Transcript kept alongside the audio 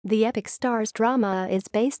The epic Starz drama is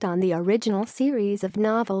based on the original series of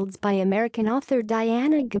novels by American author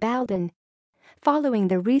Diana Gabaldon. Following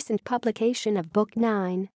the recent publication of Book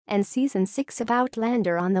 9 and Season 6 of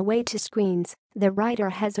Outlander on the way to screens, the writer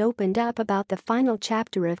has opened up about the final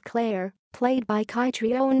chapter of Claire, played by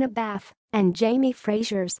Catriona Balfe, and Jamie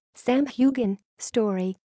Fraser's Sam Hugan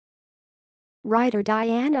story. Writer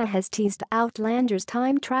Diana has teased Outlander's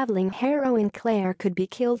time-traveling heroine Claire could be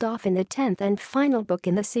killed off in the 10th and final book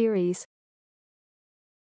in the series.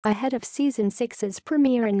 Ahead of Season 6's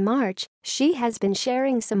premiere in March, she has been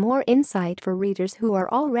sharing some more insight for readers who are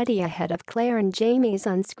already ahead of Claire and Jamie's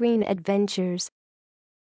on-screen adventures.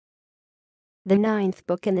 The 9th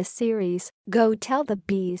book in the series, Go Tell the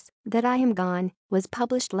Bees That I Am Gone, was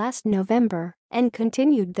published last November and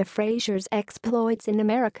continued the Frasers' exploits in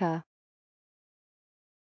America.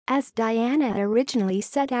 As Diana originally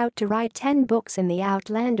set out to write 10 books in the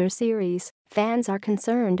Outlander series, fans are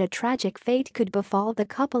concerned a tragic fate could befall the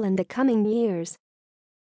couple in the coming years.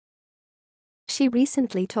 She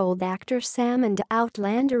recently told actor Sam and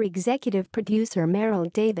Outlander executive producer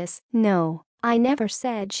Meryl Davis, "No, I never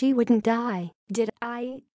said she wouldn't die, did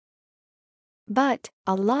I? But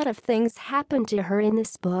a lot of things happened to her in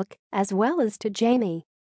this book, as well as to Jamie."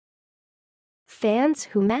 Fans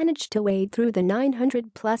who managed to wade through the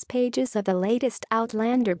 900-plus pages of the latest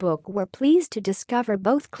Outlander book were pleased to discover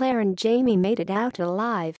both Claire and Jamie made it out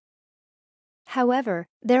alive. However,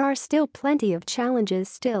 there are still plenty of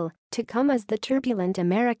challenges to come as the turbulent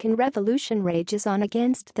American Revolution rages on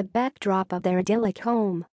against the backdrop of their idyllic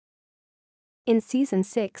home. In Season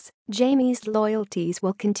 6, Jamie's loyalties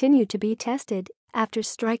will continue to be tested after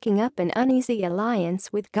striking up an uneasy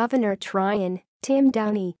alliance with Governor Tryon, Tim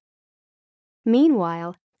Downey.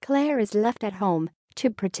 Meanwhile, Claire is left at home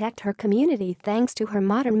to protect her community thanks to her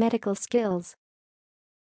modern medical skills.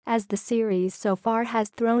 As the series so far has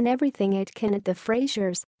thrown everything it can at the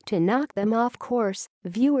Frasers to knock them off course,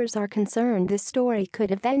 viewers are concerned this story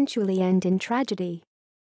could eventually end in tragedy.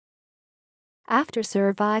 After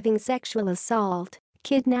surviving sexual assault,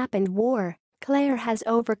 kidnap and war, Claire has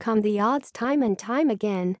overcome the odds time and time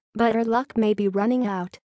again, but her luck may be running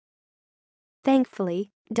out.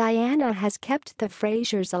 Thankfully, Diana has kept the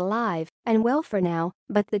Frasers alive and well for now,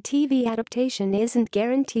 but the TV adaptation isn't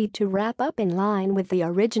guaranteed to wrap up in line with the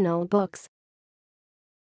original books.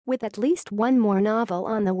 With at least one more novel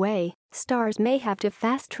on the way, Starz may have to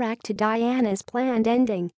fast-track to Diana's planned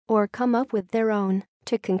ending or come up with their own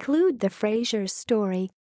to conclude the Frasers'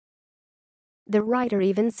 story. The writer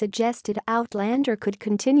even suggested Outlander could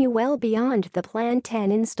continue well beyond the planned 10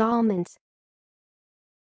 installments.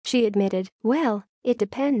 She admitted, "Well, it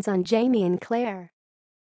depends on Jamie and Claire.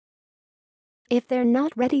 If they're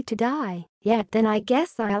not ready to die yet, then I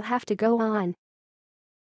guess I'll have to go on."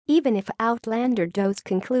 Even if Outlander does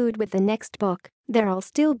conclude with the next book, there'll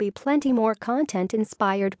still be plenty more content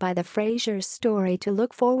inspired by the Frasers' story to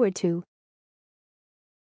look forward to.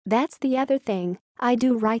 "That's the other thing, I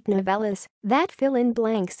do write novellas that fill in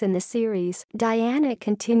blanks in the series," Diana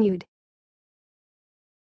continued.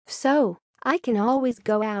 "So I can always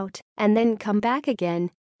go out and then come back again,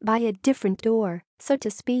 by a different door, so to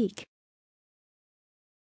speak."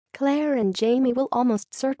 Claire and Jamie will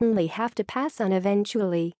almost certainly have to pass on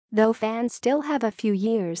eventually, though fans still have a few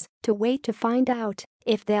years to wait to find out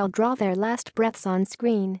if they'll draw their last breaths on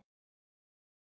screen.